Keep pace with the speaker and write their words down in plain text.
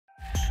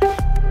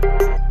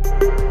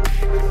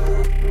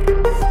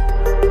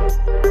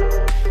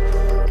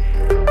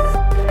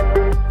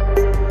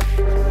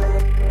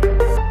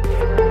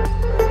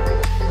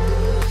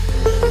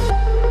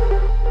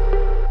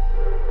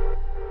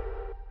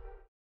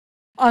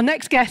Our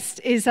next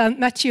guest is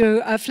Mathieu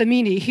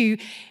Flamini, who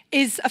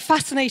is a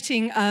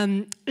fascinating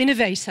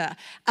innovator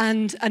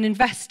and an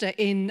investor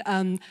in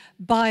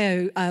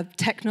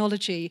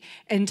biotechnology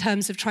in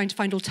terms of trying to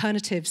find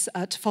alternatives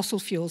to fossil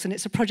fuels. And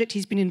it's a project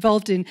he's been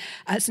involved in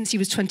since he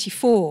was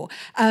 24.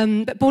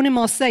 But born in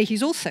Marseille,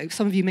 he's also,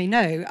 some of you may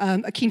know,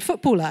 a keen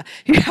footballer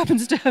who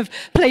happens to have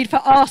played for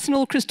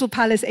Arsenal, Crystal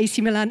Palace,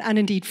 AC Milan, and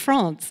indeed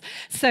France.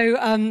 So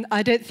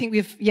I don't think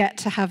we've yet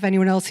to have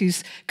anyone else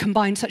who's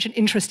combined such an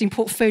interesting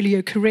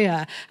portfolio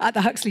career at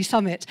the Huxley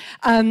Summit.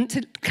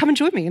 To come and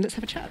join me. Let's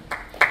have a chat.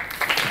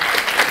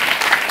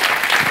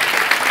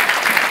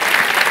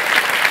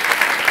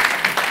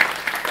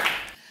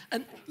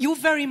 You're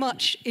very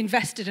much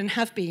invested and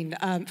have been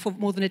for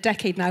more than a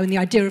decade now in the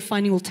idea of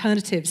finding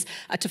alternatives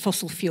to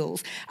fossil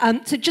fuels.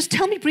 So just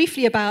tell me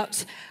briefly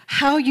about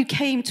how you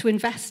came to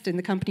invest in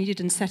the company you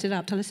did and set it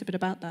up. Tell us a bit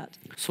about that.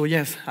 So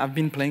yes, I've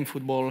been playing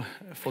football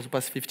for the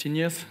past 15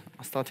 years.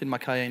 I started my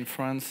career in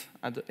France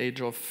at the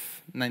age of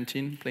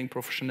 19, playing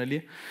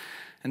professionally.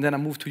 And then I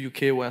moved to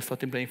UK, where I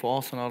started playing for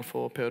Arsenal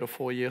for a period of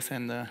 4 years.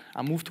 And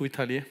I moved to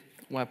Italy,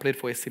 where I played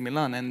for AC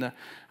Milan. And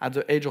at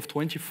the age of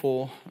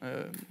 24,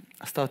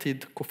 I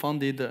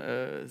co-founded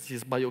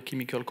this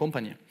biochemical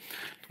company.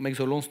 To make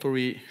the long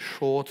story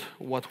short,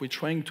 what we're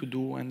trying to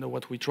do and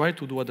what we tried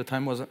to do at the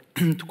time was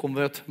to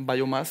convert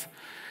biomass,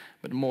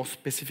 but more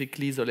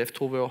specifically the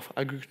leftover of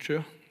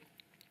agriculture,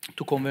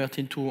 to convert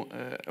into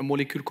a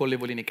molecule called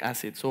levulinic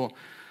acid. So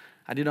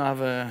I didn't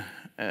have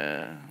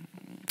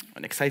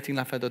an exciting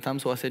life at the time,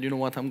 so I said, you know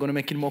what, I'm going to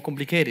make it more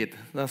complicated.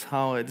 That's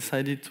how I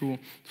decided to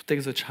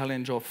take the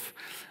challenge of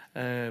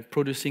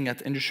producing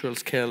at industrial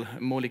scale a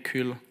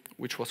molecule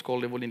which was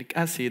called levulinic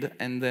acid.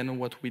 And then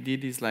what we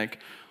did is like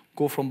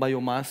go from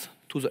biomass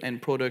to the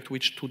end product,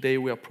 which today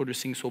we are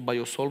producing, so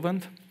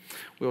biosolvent.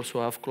 We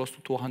also have close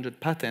to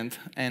 200 patents,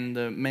 and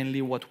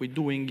mainly what we're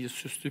doing is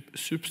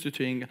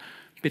substituting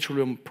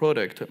petroleum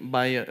product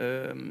by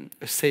a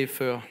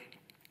safer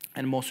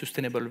and more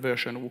sustainable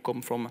version will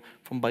come from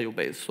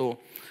bio-based. So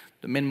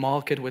the main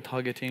market we're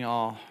targeting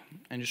are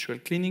industrial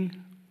cleaning,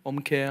 home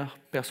care,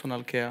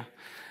 personal care,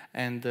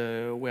 and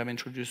we have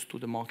introduced to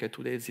the market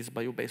today these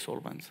bio-based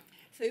solvents.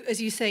 So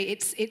as you say,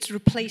 it's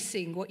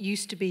replacing what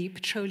used to be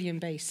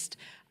petroleum-based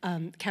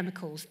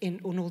chemicals in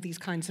all these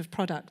kinds of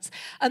products.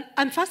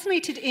 I'm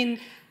fascinated in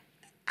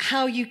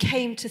how you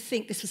came to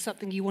think this was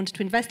something you wanted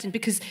to invest in,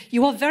 because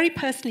you are very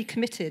personally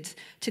committed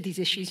to these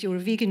issues. You're a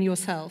vegan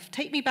yourself.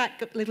 Take me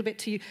back a little bit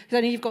to you, because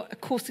I know you've got a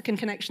Corsican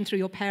connection through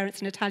your parents,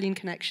 an Italian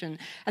connection,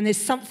 and there's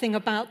something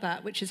about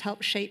that which has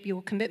helped shape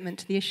your commitment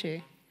to the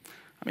issue.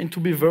 I mean, to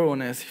be very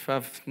honest, if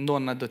I've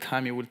known at the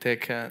time it would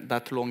take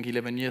that long,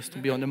 11 years to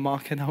be on the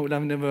market, I would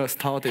have never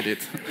started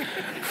it.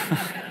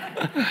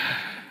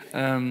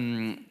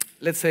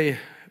 Let's say,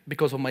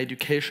 because of my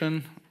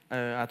education,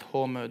 at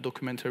home,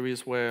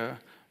 documentaries where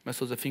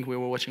most of the things we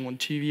were watching on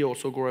TV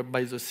also grew up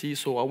by the sea,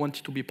 so I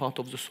wanted to be part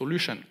of the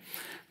solution.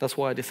 That's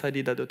why I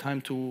decided at the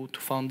time to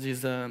found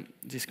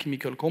this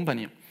chemical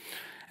company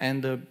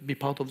and be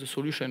part of the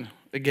solution.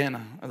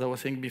 Again, as I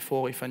was saying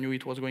before, if I knew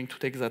it was going to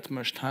take that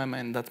much time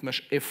and that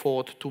much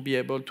effort to be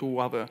able to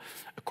have a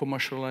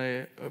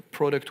commercial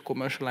product to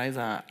commercialize,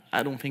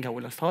 I don't think I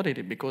would have started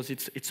it, because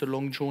it's a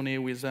long journey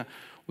with a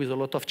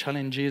lot of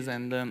challenges,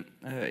 and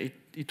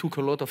it took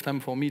a lot of time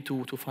for me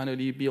to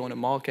finally be on the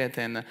market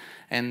and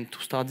to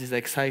start this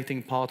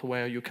exciting part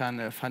where you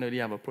can finally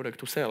have a product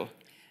to sell.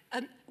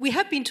 We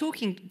have been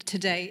talking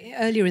today,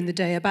 earlier in the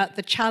day, about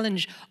the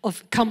challenge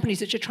of companies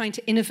which are trying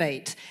to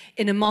innovate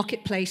in a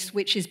marketplace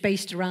which is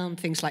based around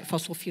things like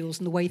fossil fuels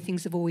and the way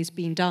things have always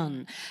been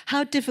done.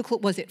 How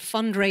difficult was it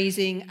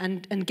fundraising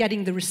and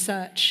getting the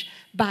research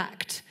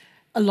backed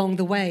along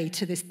the way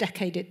to this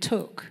decade it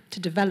took to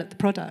develop the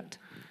product?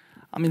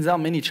 I mean, there are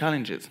many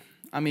challenges.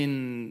 I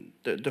mean,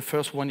 the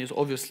first one is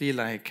obviously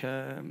like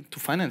to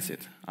finance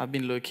it. I've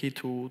been lucky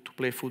to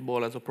play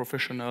football as a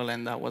professional,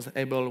 and I was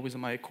able with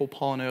my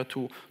co-partner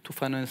to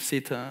finance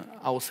it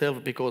ourselves,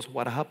 because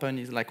what happened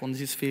is like on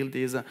this field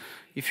is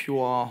if you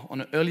are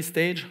on an early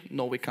stage,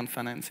 no, we can't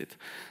finance it.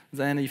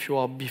 Then if you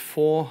are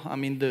before, I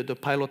mean, the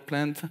pilot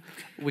plant,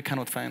 we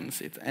cannot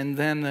finance it. And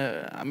then,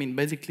 I mean,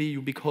 basically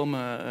you become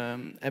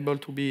able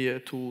to be,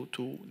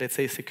 to let's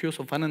say, secure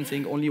some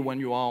financing only when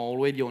you are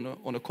already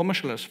on a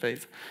commercial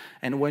phase.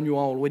 And when you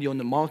are already on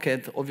the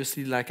market,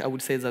 obviously, like I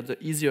would say that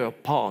the easier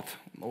part,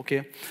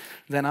 okay?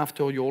 Then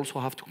after you also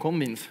have to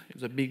convince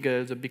the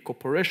big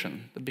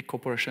corporation. The big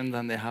corporation,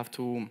 then they have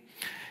to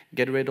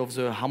get rid of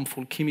the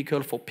harmful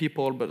chemical for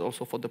people, but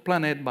also for the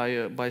planet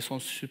by some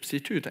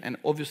substitute. And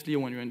obviously,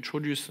 when you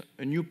introduce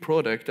a new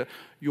product,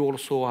 you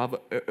also have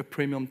a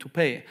premium to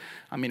pay.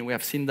 I mean, we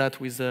have seen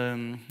that with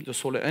the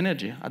solar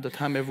energy. At the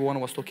time, everyone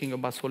was talking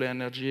about solar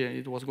energy.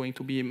 It was going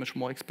to be much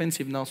more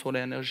expensive. Now,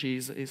 solar energy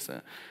is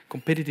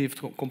competitive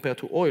compared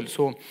to oil.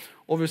 So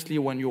obviously,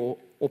 when you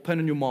open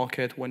a new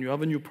market, when you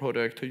have a new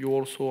product, you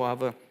also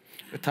have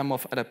a time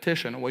of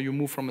adaptation where you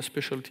move from a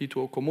specialty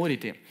to a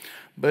commodity.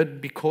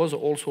 But because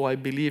also I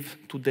believe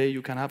today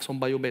you can have some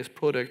bio-based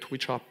products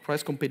which are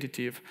price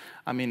competitive,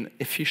 I mean,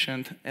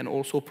 efficient, and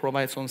also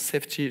provide some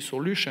safety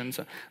solutions,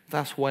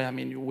 that's why, I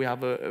mean, we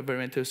have a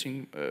very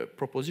interesting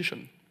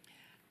proposition.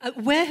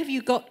 Where have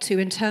you got to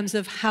in terms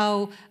of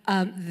how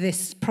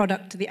this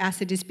product, the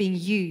acid, is being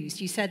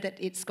used? You said that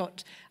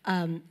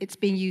it's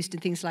being used in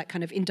things like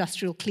kind of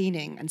industrial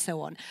cleaning and so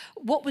on.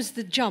 What was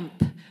the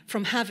jump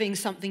from having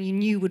something you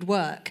knew would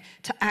work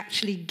to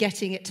actually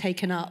getting it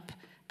taken up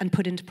and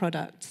put into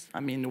products? I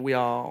mean, we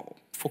are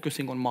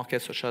focusing on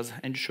markets such as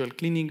industrial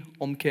cleaning,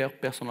 home care,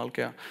 personal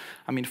care.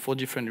 I mean, for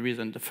different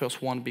reasons. The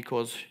first one,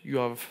 because you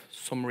have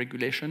some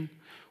regulation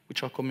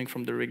which are coming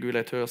from the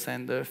regulators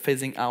and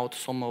phasing out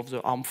some of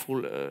the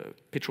harmful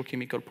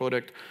petrochemical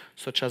products,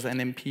 such as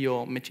NMP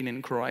or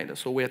methylene chloride.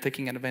 So we are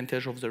taking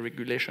advantage of the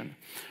regulation.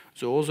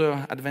 The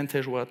other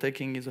advantage we are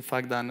taking is the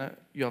fact that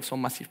you have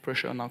some massive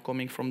pressure now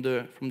coming from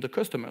the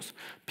customers.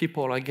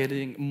 People are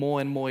getting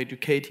more and more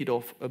educated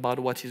about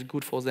what is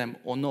good for them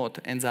or not,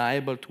 and they are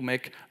able to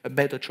make a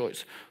better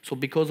choice. So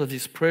because of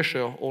this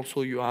pressure,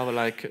 also you have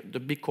like the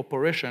big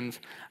corporations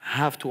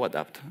have to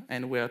adapt,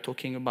 and we are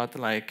talking about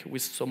like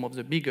with some of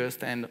the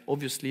biggest, and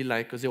obviously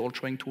like they're all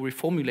trying to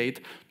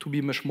reformulate to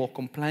be much more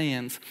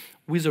compliant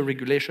with the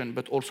regulation,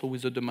 but also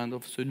with the demand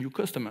of the new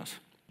customers.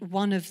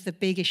 One of the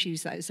big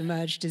issues that has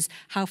emerged is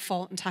how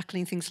far in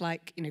tackling things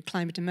like,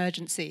 climate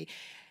emergency,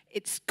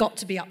 it's got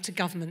to be up to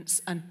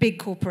governments and big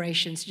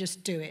corporations to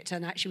just do it.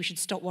 And actually, we should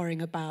stop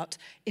worrying about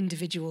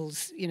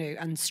individuals,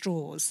 and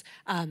straws,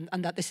 and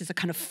that this is a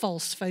kind of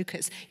false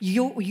focus.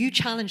 You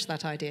challenge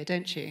that idea,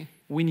 don't you?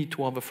 We need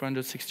to have a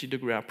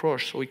 360-degree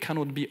approach, so it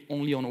cannot be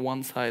only on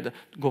one side,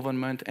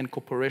 government and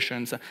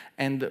corporations,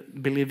 and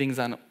believing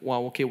that,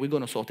 well, okay, we're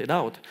going to sort it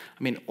out.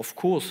 I mean, of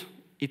course,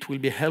 it will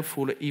be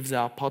helpful if they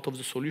are part of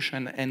the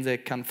solution and they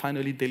can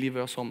finally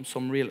deliver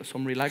some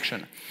real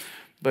action.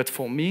 But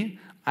for me,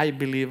 I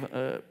believe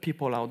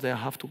people out there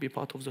have to be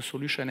part of the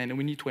solution, and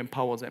we need to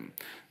empower them.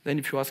 Then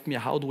if you ask me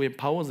how do we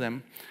empower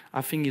them,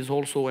 I think it's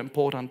also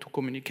important to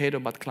communicate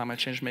about climate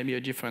change maybe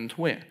a different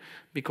way.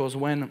 Because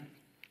when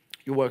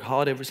you work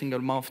hard every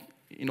single month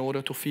in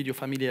order to feed your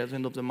family at the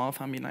end of the month,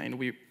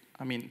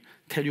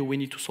 tell you we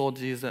need to solve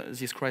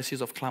this crisis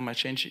of climate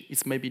change,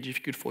 it's maybe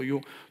difficult for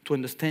you to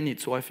understand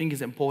it. So I think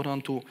it's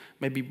important to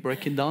maybe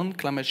break it down,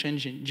 climate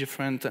change in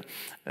different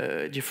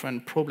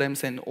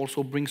problems, and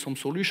also bring some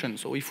solutions.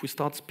 So if we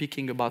start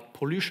speaking about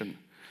pollution,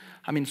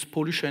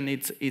 pollution,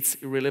 it's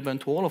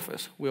relevant to all of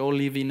us. We all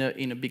live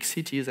in a big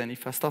cities, and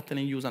if I start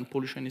telling you that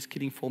pollution is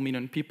killing 4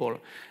 million people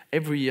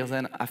every year,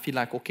 then I feel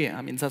like, okay,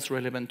 that's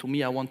relevant to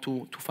me, I want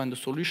to find a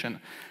solution.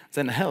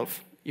 Then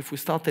health. If we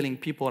start telling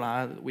people,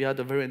 we had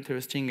a very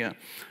interesting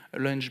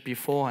lunch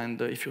before,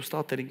 and if you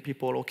start telling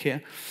people,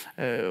 okay,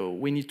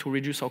 we need to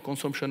reduce our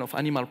consumption of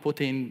animal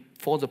protein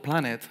for the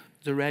planet,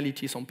 the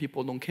reality is some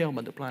people don't care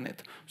about the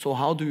planet. So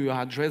how do you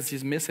address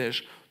this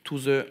message to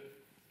the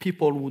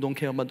people who don't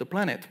care about the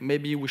planet?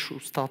 Maybe we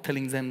should start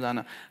telling them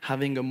that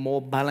having a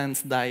more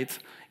balanced diet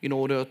in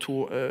order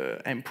to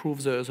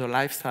improve the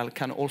lifestyle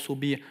could also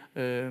be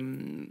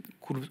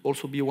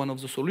one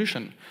of the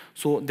solutions.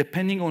 So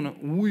depending on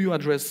who you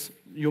address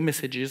your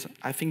messages,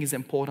 I think it's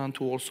important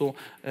to also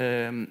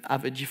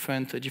have a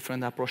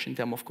different approach in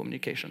terms of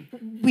communication.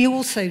 We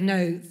also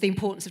know the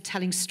importance of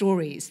telling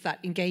stories that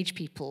engage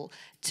people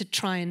to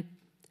try and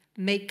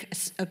make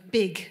a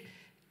big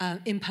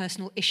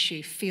impersonal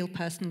issue feel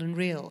personal and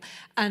real.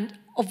 And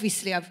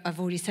obviously, I've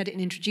already said it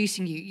in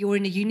introducing you, you're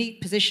in a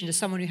unique position as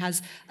someone who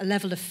has a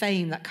level of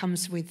fame that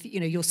comes with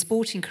your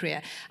sporting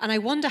career. And I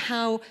wonder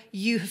how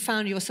you have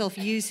found yourself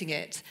using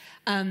it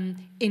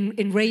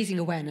in raising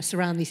awareness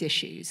around these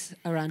issues,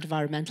 around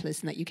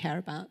environmentalism that you care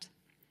about.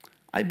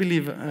 I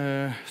believe,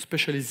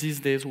 especially these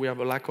days, we have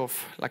a lack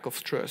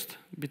of trust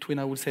between,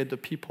 I would say, the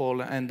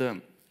people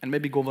and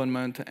maybe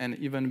government and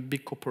even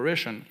big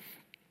corporation.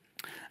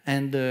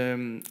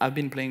 And I've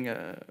been playing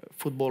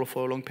football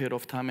for a long period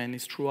of time, and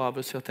it's true I have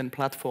a certain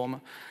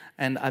platform,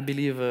 and I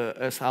believe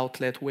as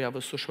outlet we have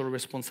a social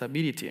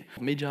responsibility.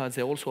 Media,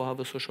 they also have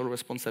a social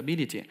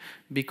responsibility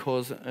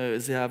because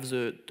they have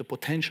the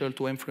potential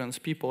to influence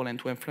people and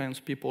to influence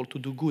people to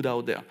do good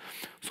out there.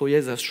 So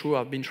yes, that's true,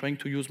 I've been trying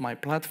to use my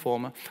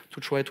platform to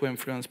try to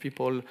influence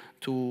people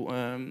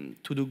to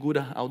do good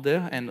out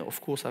there, and of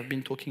course I've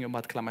been talking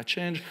about climate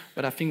change,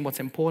 but I think what's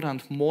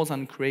important more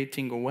than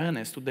creating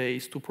awareness today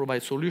is to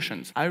provide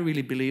solutions. I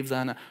really believe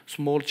that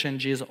small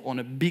changes on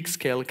a big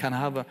scale can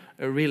have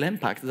a real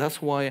impact.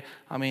 That's why,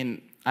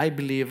 I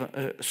believe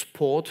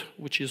sport,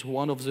 which is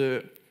one of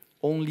the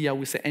only, I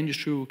would say,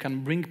 industry who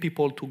can bring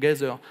people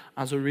together,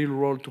 has a real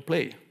role to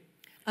play.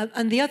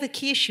 And the other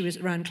key issue is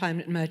around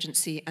climate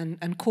emergency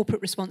and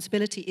corporate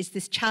responsibility is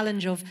this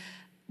challenge of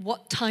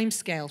what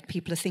timescale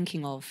people are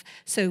thinking of.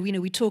 So,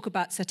 we talk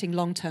about setting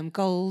long-term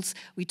goals.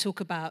 We talk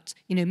about,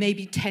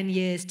 maybe 10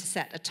 years to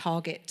set a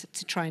target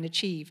to try and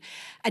achieve.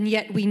 And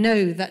yet we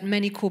know that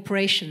many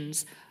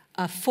corporations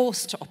are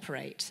forced to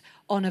operate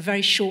on a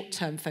very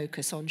short-term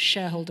focus on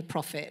shareholder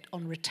profit,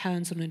 on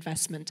returns on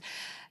investment.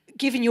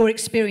 Given your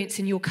experience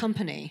in your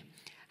company,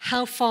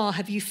 how far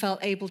have you felt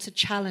able to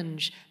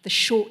challenge the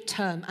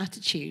short-term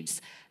attitudes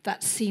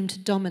that seem to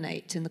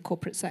dominate in the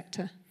corporate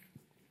sector?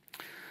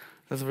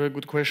 That's a very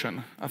good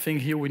question. I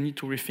think here we need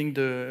to rethink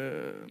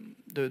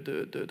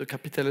the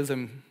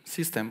capitalism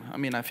system. I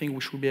mean, I think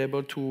we should be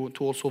able to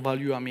also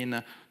value, I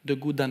mean, the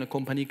good that a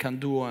company can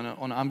do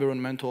on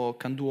environment or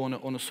can do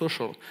on a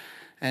social.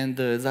 And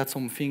that's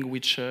something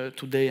which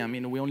today, I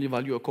mean, we only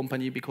value a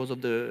company because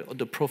of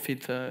the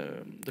profit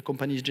the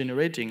company is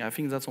generating. I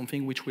think that's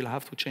something which will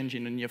have to change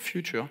in the near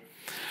future.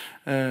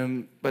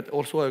 But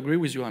also I agree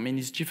with you. I mean,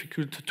 it's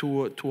difficult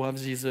to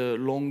have this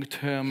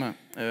long-term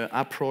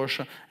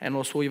approach, and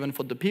also even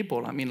for the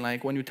people. I mean,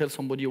 like when you tell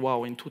somebody,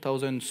 wow, in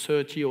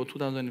 2030 or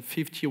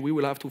 2050, we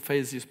will have to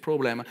face this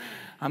problem.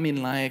 I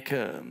mean, like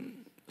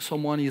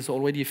someone is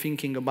already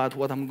thinking about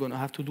what I'm going to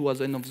have to do at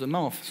the end of the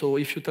month. So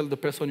if you tell the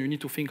person you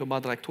need to think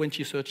about like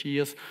 20, 30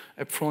 years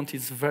up front,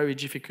 it's very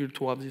difficult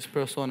to have this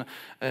person,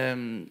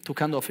 to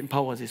kind of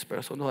empower this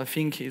person. So I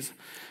think is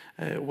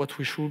what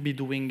we should be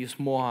doing is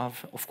more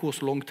of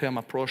course, long-term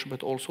approach,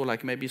 but also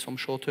like maybe some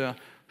shorter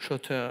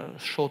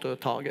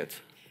targets.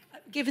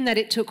 Given that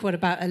it took, what,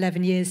 about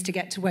 11 years to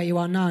get to where you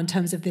are now in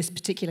terms of this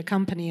particular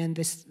company and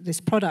this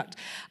product,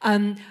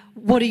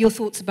 what are your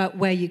thoughts about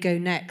where you go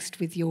next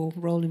with your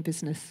role in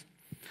business?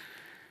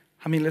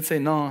 I mean, let's say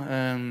now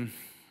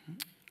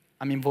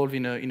I'm involved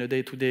in a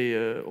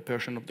day-to-day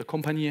operation of the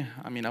company.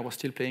 I mean, I was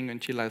still playing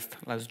until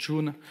last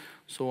June.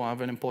 So I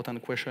have an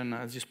important question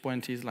at this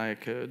point is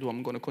like, do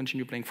I'm going to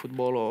continue playing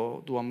football,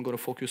 or do I'm going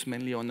to focus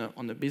mainly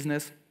on the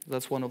business?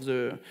 That's one of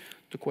the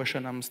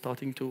question I'm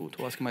starting to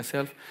ask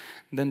myself.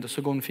 Then the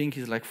second thing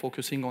is like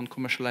focusing on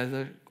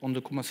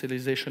the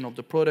commercialization of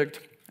the product,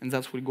 and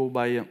that will go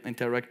by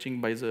interacting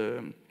by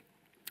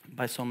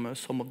some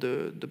of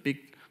the big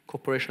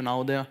corporation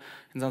out there,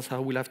 and that's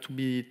how will have to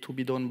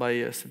be done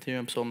by setting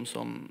up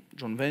some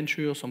joint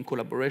venture, some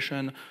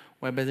collaboration,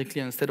 where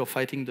basically instead of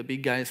fighting the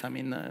big guys, I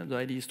mean, the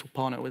idea is to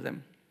partner with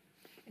them.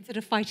 Instead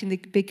of fighting the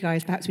big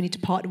guys, perhaps we need to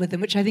partner with them,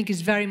 which I think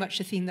is very much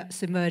a theme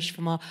that's emerged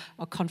from our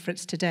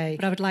conference today.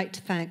 But I would like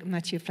to thank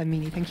Mathieu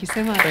Flamini. Thank you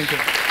so much. Thank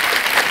you.